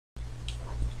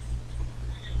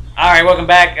All right, welcome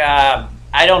back.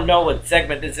 I don't know what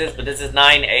segment this is, but this is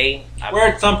 9A. We're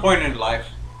at some point in life.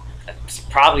 It's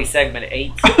probably segment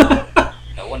 8. I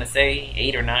want to say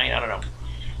 8 or 9. I don't know.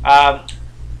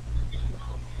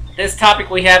 This topic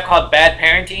we have called bad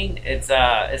parenting. It's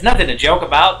nothing to joke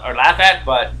about or laugh at,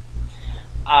 but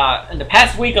in the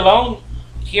past week alone,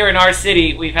 here in our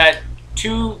city, we've had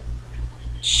 2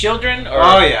 children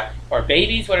or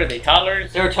babies. What are they?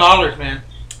 Toddlers? They're toddlers, man.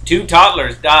 2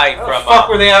 toddlers died from. Fuck,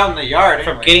 were they out in the yard?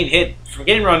 From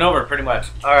getting run over, pretty much.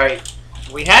 All right,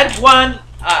 we had one.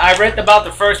 I read about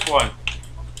the first one.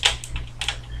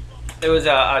 There was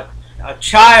a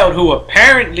child who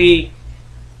apparently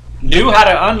knew how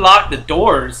to unlock the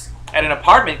doors at an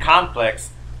apartment complex.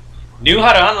 Knew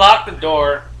how to unlock the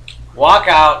door, walk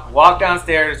out, walk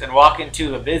downstairs, and walk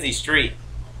into a busy street.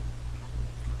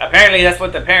 Apparently, that's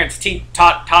what the parents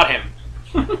taught him.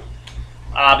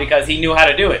 Because he knew how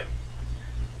to do it.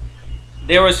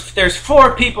 There's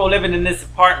 4 people living in this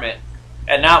apartment,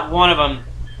 and not one of them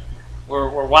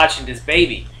were watching this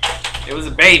baby. It was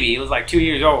a baby. It was like 2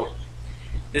 years old.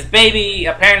 This baby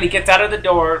apparently gets out of the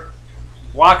door,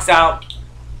 walks out,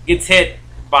 gets hit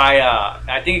by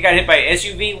I think it got hit by an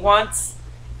SUV once,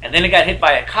 and then it got hit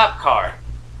by a cop car.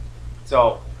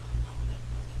 So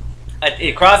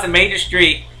it crossed a major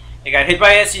street. It got hit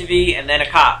by an SUV and then a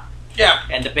cop. Yeah.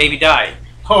 And the baby died.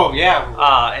 Oh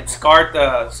yeah. And scarred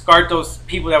those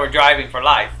people that were driving for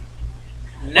life.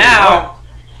 Now,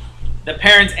 the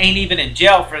parents ain't even in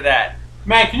jail for that.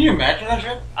 Man, can you imagine that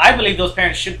shit? I believe those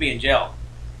parents should be in jail.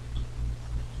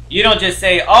 You don't just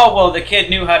say, "Oh, well, the kid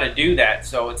knew how to do that,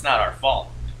 so it's not our fault."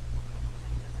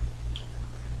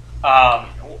 I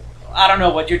don't know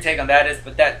what your take on that is,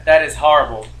 but that is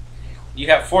horrible. You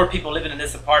have 4 people living in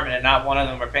this apartment, and not one of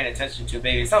them are paying attention to a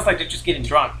baby. It sounds like they're just getting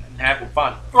drunk and having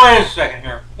fun. Wait a second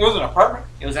here. It was an apartment?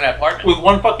 It was an apartment. With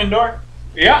one fucking door?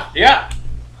 Yeah.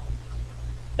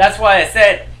 That's why I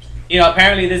said,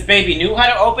 apparently this baby knew how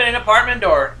to open an apartment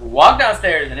door, walk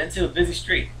downstairs, and into a busy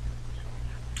street.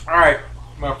 Alright,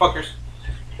 motherfuckers.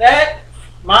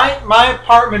 My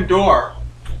apartment door,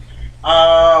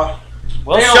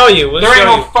 we'll show you. There ain't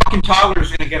no fucking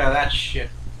toddlers gonna get out of that shit.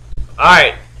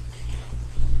 Alright.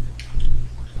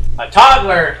 A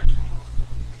toddler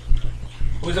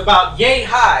who's about yay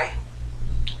high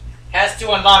has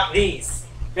to unlock these.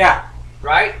 Yeah.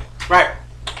 Right? Right.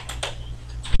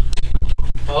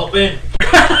 Open.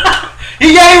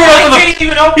 He can't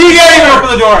even open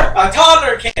the door. A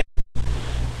toddler can't.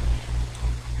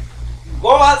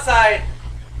 Go outside,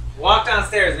 walk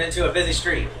downstairs and into a busy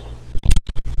street.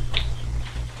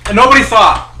 And nobody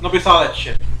saw that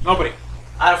shit. Nobody.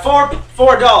 Out of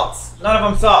 4 adults, none of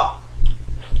them saw.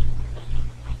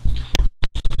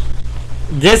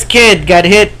 This kid got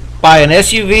hit by an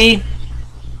SUV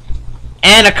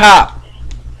and a cop.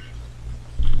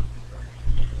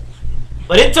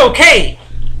 But it's okay,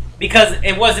 because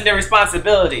it wasn't their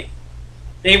responsibility.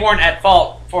 They weren't at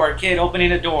fault for a kid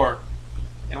opening a door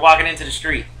and walking into the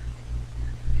street.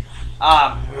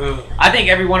 I think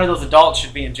every one of those adults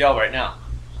should be in jail right now.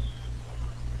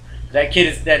 That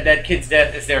kid's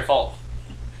death is their fault.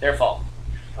 Their fault.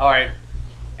 All right.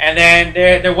 And then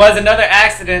there was another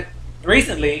accident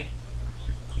recently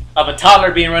of a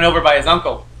toddler being run over by his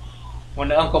uncle when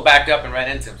the uncle backed up and ran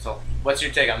into him. So what's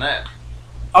your take on that?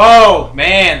 Oh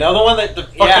man, the other one that the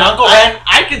fucking uncle ran.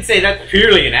 I could say that's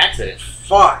purely an accident.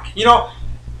 Fuck.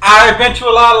 I've been to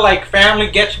a lot of like family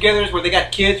get-togethers where they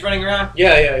got kids running around.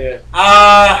 Yeah.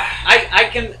 I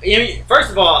can.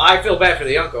 First of all, I feel bad for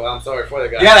the uncle. I'm sorry for the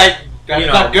guy. Yeah, that's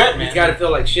not good, man. He's got to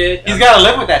feel like shit. He's got to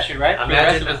live with that shit, right? For the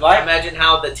rest of his life. Imagine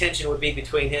how the tension would be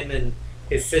between him and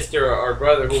his sister or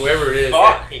brother, whoever it is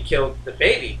that he killed the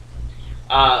baby.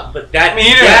 But that he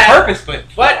did it on purpose,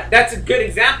 but that's a good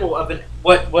example of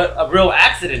what a real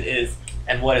accident is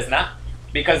and what is not.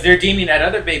 Because they're deeming that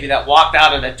other baby that walked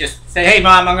out of that, just say, "Hey,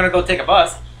 mom, I'm gonna go take a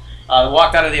bus,"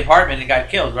 walked out of the apartment and got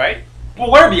killed, right?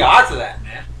 Well, what are the odds of that,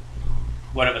 man?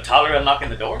 What, of a toddler unlocking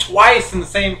the door? Twice in the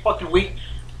same fucking week?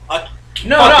 That's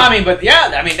brilliant,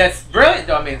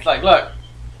 though. I mean, it's like, look,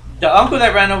 the uncle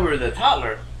that ran over the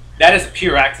toddler, that is a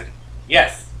pure accident.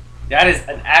 Yes, that is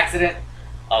an accident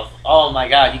of, oh my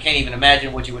God, you can't even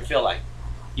imagine what you would feel like.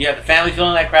 You have the family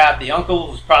feeling like crap, the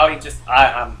uncle was probably just,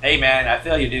 hey man, I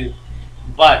feel you, dude.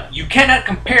 But you cannot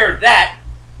compare that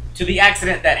to the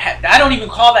accident that I don't even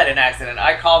call that an accident.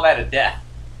 I call that a death.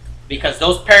 Because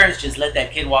those parents just let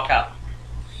that kid walk out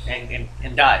and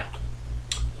die.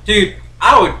 Dude,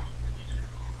 I would...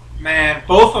 Man,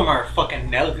 both of them are fucking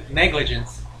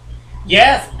negligence.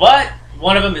 Yes, but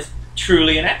one of them is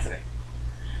truly an accident.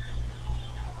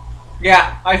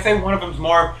 Yeah, I say one of them's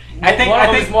more. I think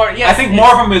more. Yes, I think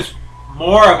more of them is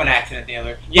more of an accident than the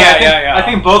other. Yeah, I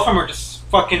think both of them are just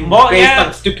fucking based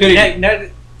on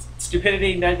stupidity.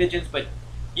 Stupidity, negligence, but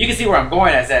you can see where I'm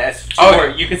going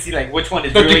you can see like which one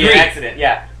is The really degree. an accident.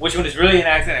 Yeah, which one is really an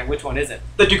accident and which one isn't.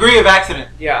 The degree of accident.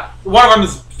 Yeah, One of them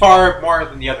is far more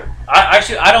than the other.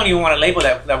 I don't even want to label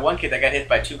that one kid that got hit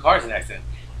by 2 cars in an accident.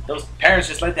 Those parents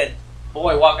just let that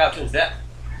boy walk out to his death.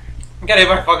 You got hit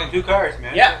by fucking 2 cars,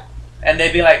 man. Yeah, and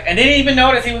they'd be like, and they didn't even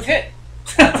notice he was hit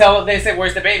until they said,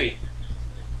 "Where's the baby?"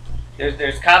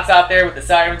 There's cops out there with the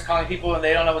sirens calling people, and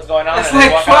they don't know what's going on. It's and they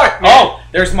like, walk out. fuck, man. Oh,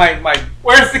 there's my.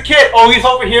 Where's the kid? Oh, he's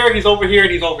over here, he's over here,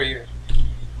 and he's over here.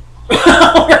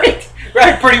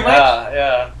 right, pretty much.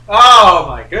 Yeah. Oh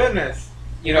my goodness.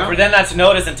 You know, for them not to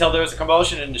notice until there was a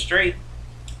commotion in the street,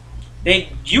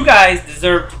 you guys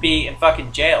deserve to be in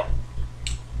fucking jail.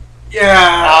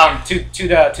 Yeah.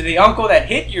 To the uncle that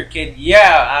hit your kid,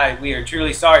 we are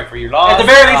truly sorry for your loss. At the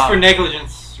very least, for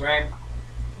negligence, right?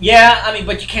 Yeah, I mean,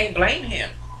 but you can't blame him.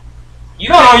 You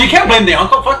can't blame the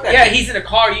uncle. Fuck that. Yeah, he's in a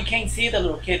car. You can't see the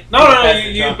little kid. No,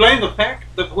 you blame the parent.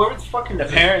 Whoever's fucking the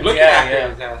parents. looking after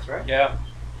his ass, right? Yeah,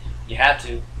 you have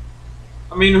to.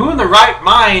 I mean, who in the right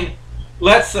mind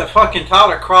lets a fucking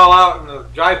toddler crawl out in the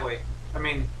driveway? I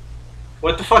mean,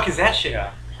 what the fuck is that shit?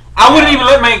 Yeah. I wouldn't even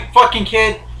let my fucking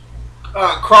kid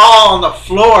crawl on the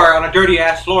floor, on a dirty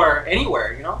ass floor,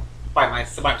 anywhere. You know, by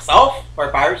myself or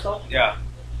by herself. Yeah.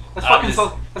 That's fucking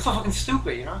that's so fucking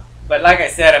stupid, you know. But like I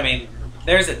said, I mean,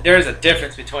 there's a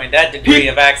difference between that degree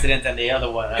of accident and the other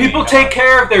one. People take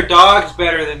care of their dogs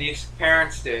better than these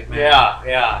parents did, man.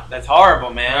 Yeah, that's horrible,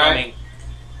 man. Right. I mean,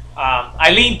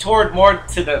 I lean toward more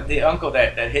to the uncle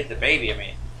that hit the baby. I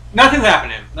mean, nothing's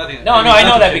happening. Nothing. No, I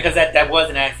know that because that was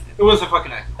an accident. It was a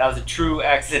fucking accident. That was a true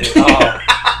accident.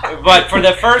 But for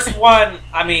the first one,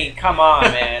 I mean, come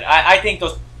on, man. I think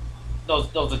those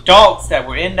adults that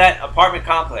were in that apartment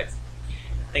complex,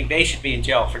 I think they should be in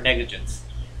jail for negligence.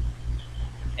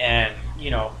 And,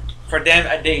 you know, for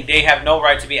them, they have no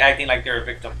right to be acting like they're a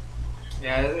victim.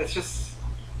 Yeah, it's just.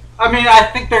 I mean, I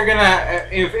think they're gonna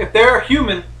if they're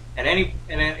human in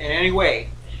any way,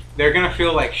 they're gonna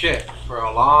feel like shit for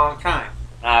a long time.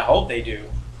 I hope they do.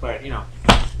 But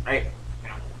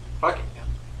fuck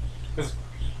it.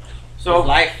 So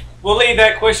life. We'll leave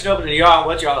that question open to y'all.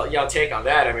 What y'all take on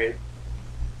that? I mean,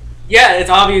 yeah, it's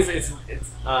obvious. It's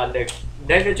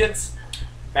negligence,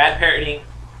 bad parenting.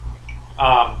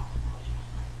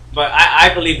 But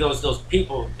I believe those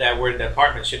people that were in the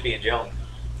apartment should be in jail.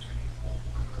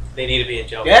 They need to be in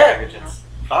jail for negligence.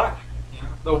 Fuck.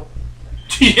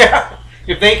 Yeah.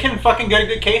 If they can fucking get a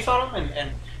good case on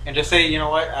them and just say, you know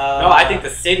what? No, I think the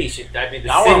city should. I mean,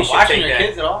 the city should take your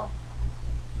kids at all.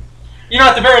 You know,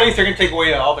 at the very least, they're gonna take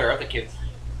away all their other kids.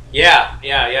 Yeah.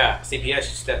 CPS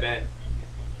should step in.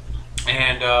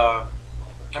 And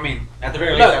I mean, at the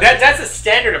very least, look, that's a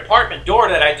standard apartment door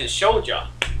that I just showed y'all,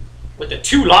 with the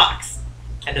 2 locks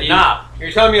and the knob.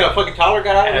 You're telling me a fucking toddler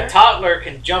got out of there? And a toddler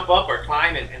can jump up or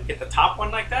climb and get the top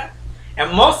one like that.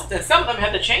 And some of them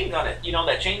have the chains on it. You know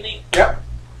that chain link? Yep.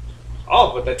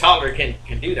 Oh, but the toddler can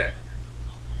do that.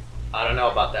 I don't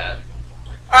know about that.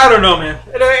 I don't know, man.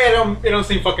 It don't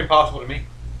seem fucking possible to me.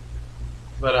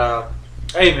 But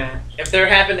hey, man. If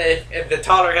the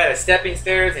toddler had a stepping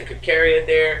stairs and could carry it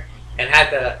there, and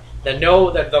had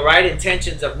the right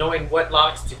intentions of knowing what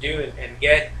locks to do and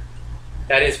get,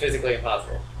 that is physically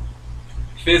impossible.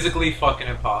 Physically fucking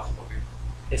impossible, dude.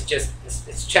 It's just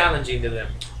it's challenging to them.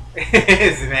 It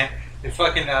is, man. It's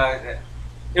fucking it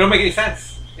don't make any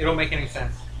sense. It don't make any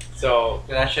sense. So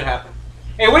that shit happened.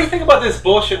 Hey, what do you think about this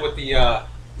bullshit with the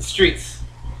streets?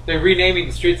 They're renaming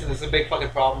the streets, and this is a big fucking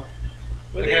problem.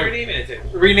 What are they renaming it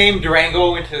to? Rename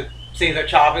Durango into Cesar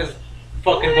Chavez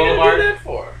fucking Boulevard. What are they do that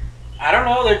for? I don't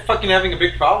know. They're fucking having a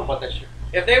big problem about that shit.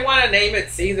 If they want to name it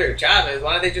Cesar Chavez,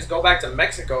 why don't they just go back to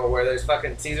Mexico where there's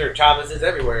fucking Cesar Chavez's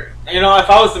everywhere? You know, if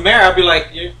I was the mayor, I'd be like,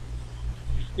 you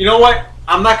know what?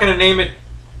 I'm not going to name it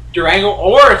Durango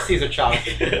or Cesar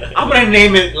Chavez. I'm going to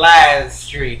name it Laz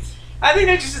Street. I think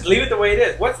they should just leave it the way it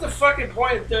is. What's the fucking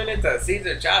point of doing it to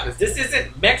Cesar Chavez? This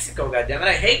isn't Mexico, goddammit.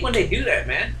 I hate when they do that,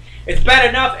 man. It's bad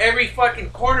enough every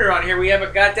fucking corner on here we have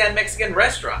a goddamn Mexican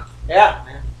restaurant. Yeah,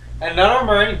 man. And none of them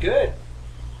are any good.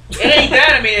 It ain't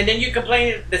that, I mean, and then you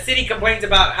complain, the city complains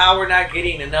about how we're not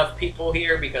getting enough people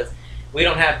here because we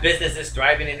don't have businesses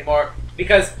thriving anymore.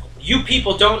 Because you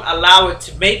people don't allow it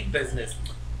to make business.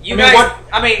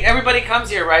 Everybody comes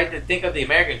here, right, to think of the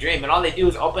American dream, and all they do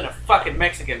is open a fucking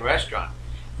Mexican restaurant.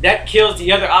 That kills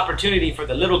the other opportunity for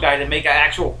the little guy to make an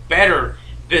actual better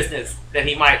business that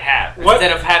he might have.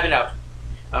 Instead of having a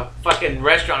fucking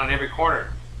restaurant on every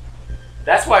corner.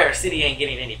 That's why our city ain't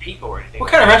getting any people or anything.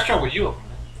 What kind of restaurant would you open?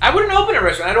 I wouldn't open a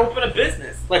restaurant. I'd open a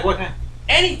business. Like what kind?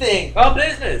 Anything. A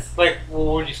business. Like,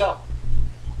 what would you sell?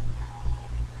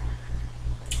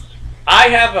 I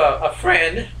have a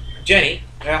friend, Jenny.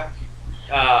 Yeah.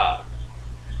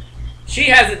 She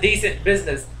has a decent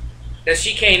business that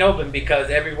she can't open because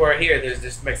everywhere here there's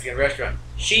this Mexican restaurant.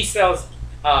 She sells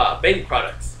baby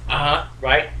products.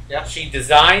 Right? Yeah. She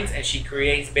designs and she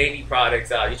creates baby products.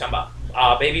 You're talking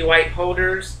about baby wipe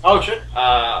holders. Oh shit.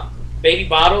 Baby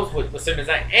bottles with certain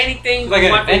design. Anything. Like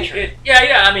an want to adventure. get-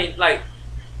 Yeah. I mean, like,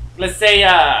 let's say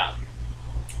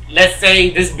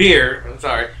this beer. I'm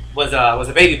sorry. Was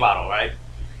a baby bottle, right?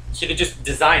 She could just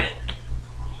design it.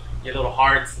 Your little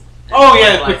hearts. Oh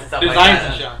yeah, butterflies put stuff designs like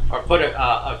that. and shit. Or put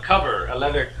a cover, a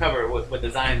leather cover with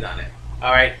designs on it.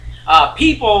 All right.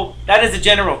 People, that is a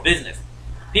general business.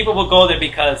 People will go there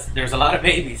because there's a lot of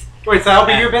babies. Wait, so that'll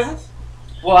be your business?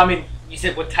 Well, I mean, you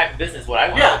said what type of business would I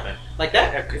want to open? Like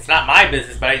that? It's not my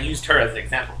business, but I used her as an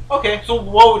example. Okay, so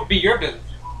what would be your business?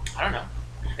 I don't know.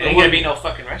 It ain't gonna be no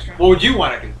fucking restaurant. What would you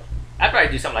want to do? I'd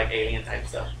probably do something like alien type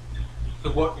stuff. So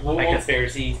what Like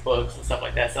conspiracies, books, and stuff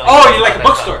like that. So Oh, you like a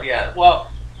bookstore? Yeah,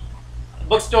 well, a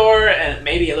bookstore and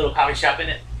maybe a little coffee shop in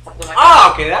it. Something like that.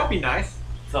 Ah, okay, that'd be nice.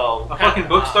 So A fucking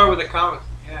bookstore with a comic.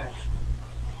 Yeah.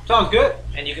 Sounds good.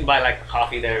 And you can buy like a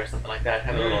coffee there or something like that.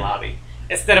 Have a little lobby.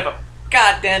 Instead of a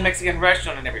goddamn Mexican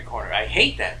restaurant in every corner. I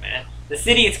hate that, man. The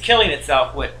city is killing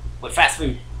itself with fast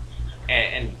food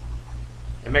and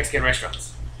Mexican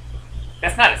restaurants.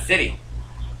 That's not a city.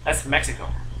 That's Mexico.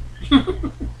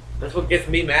 That's what gets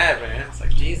me mad, man. It's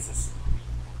like, Jesus.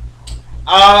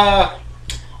 Yeah,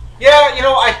 you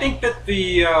know, I think that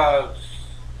the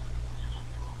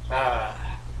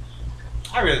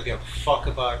I really don't give a fuck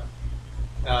about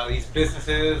these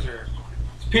businesses or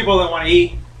people that want to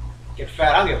eat, get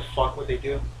fat. I don't give a fuck what they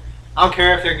do. I don't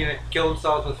care if they're gonna kill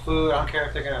themselves with food. I don't care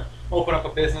if they're gonna open up a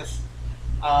business.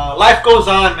 Life goes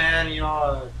on, man. You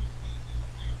know,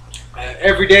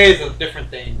 every day is a different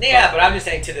thing. Yeah, but I'm just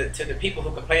saying to the people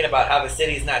who complain about how the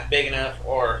city's not big enough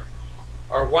or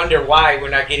wonder why we're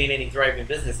not getting any thriving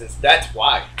businesses. That's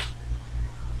why.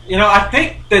 You know, I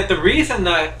think that the reason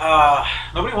that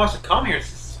nobody wants to come here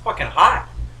is it's fucking hot,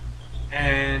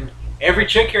 and every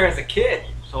chick here has a kid.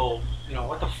 So you know,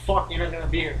 what the fuck? You're not gonna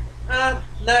be here.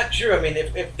 Not true. I mean,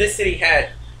 if this city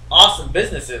had awesome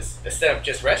businesses instead of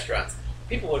just restaurants,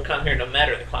 people would come here no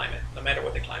matter the climate, no matter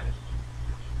what the climate.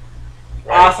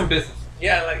 Right? Awesome business.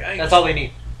 Yeah, like That's all they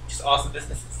need. Just awesome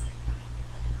businesses.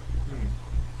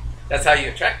 That's how you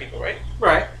attract people, right?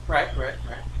 Right.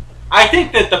 I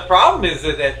think that the problem is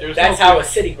that there's That's how a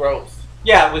city grows.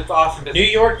 Yeah, with awesome business. New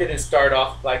York didn't start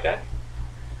off like that.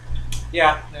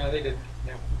 Yeah, no, they didn't.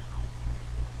 Yeah.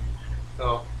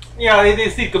 So, yeah, they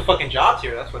just need good fucking jobs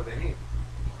here. That's what they need.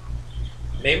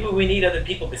 Maybe we need other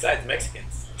people besides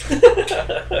Mexicans.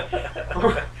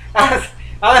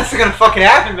 That's gonna fucking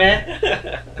happen, man.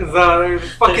 Because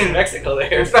there's fucking There's Mexico there.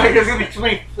 There's gonna be too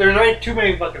many. There's already too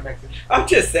many fucking Mexicans. I'm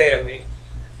just saying, I mean.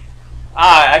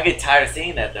 I get tired of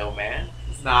seeing that though, man.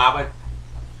 Nah, but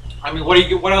I mean,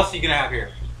 what else are you gonna have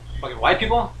here? Fucking white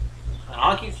people and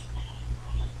honkies?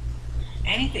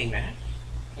 Anything, man.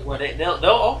 Like what? They'll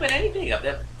open anything up.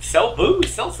 They'll sell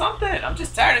booze, sell something. I'm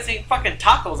just tired of seeing fucking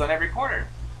tacos on every corner.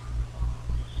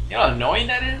 You know how annoying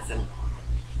that is, and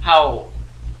how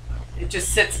it just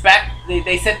sits back.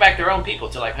 They set back their own people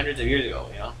to like hundreds of years ago.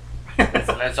 You know,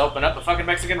 let's open up a fucking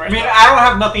Mexican I restaurant. mean, I don't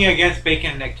have nothing against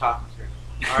bacon and egg tacos here.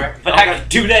 All right, But I can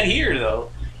do that here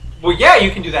though. Well, yeah, you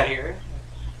can do that here.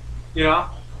 You know,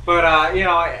 but you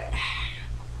know,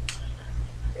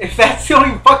 if that's the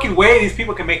only fucking way these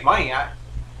people can make money,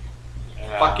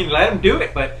 fucking let them do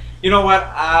it. But you know what?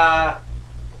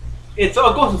 It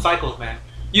goes in cycles, man.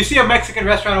 You see a Mexican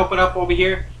restaurant open up over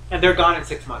here, and they're gone in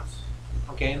 6 months.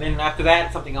 Okay, and then after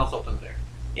that, something else opens there.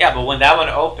 Yeah, but when that one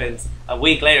opens, a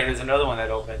week later there's another one that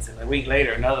opens, and a week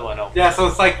later another one opens. Yeah, so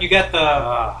it's like you got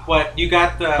the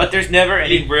But there's never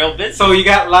any real business. So you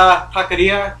got La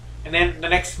Taqueria, and then the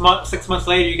next month, 6 months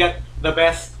later, you got the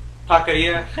best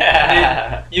taqueria. And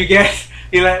then you get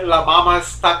La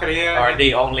Mama's Taqueria. Or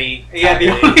the only. Yeah, the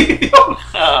taqueria. only.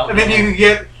 Oh, and then man. you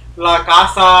get La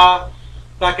Casa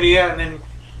Taqueria, and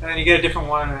then you get a different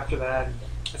one after that.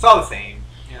 It's all the same.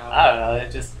 You know? I don't know.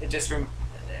 It just.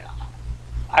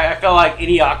 I felt like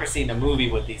Idiocracy in a movie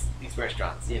with these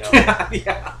restaurants. You know.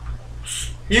 Yeah.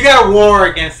 You got a war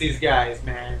against these guys,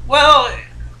 man. Well.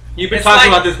 You've been talking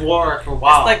about this war for a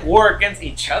while. It's like war against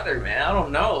each other, man. I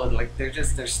don't know. Like they're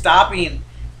stopping.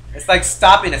 It's like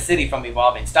stopping a city from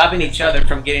evolving, stopping each other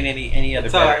from getting any other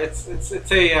better. It's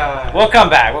a. We'll come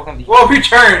back. We'll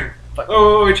return.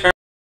 We'll return.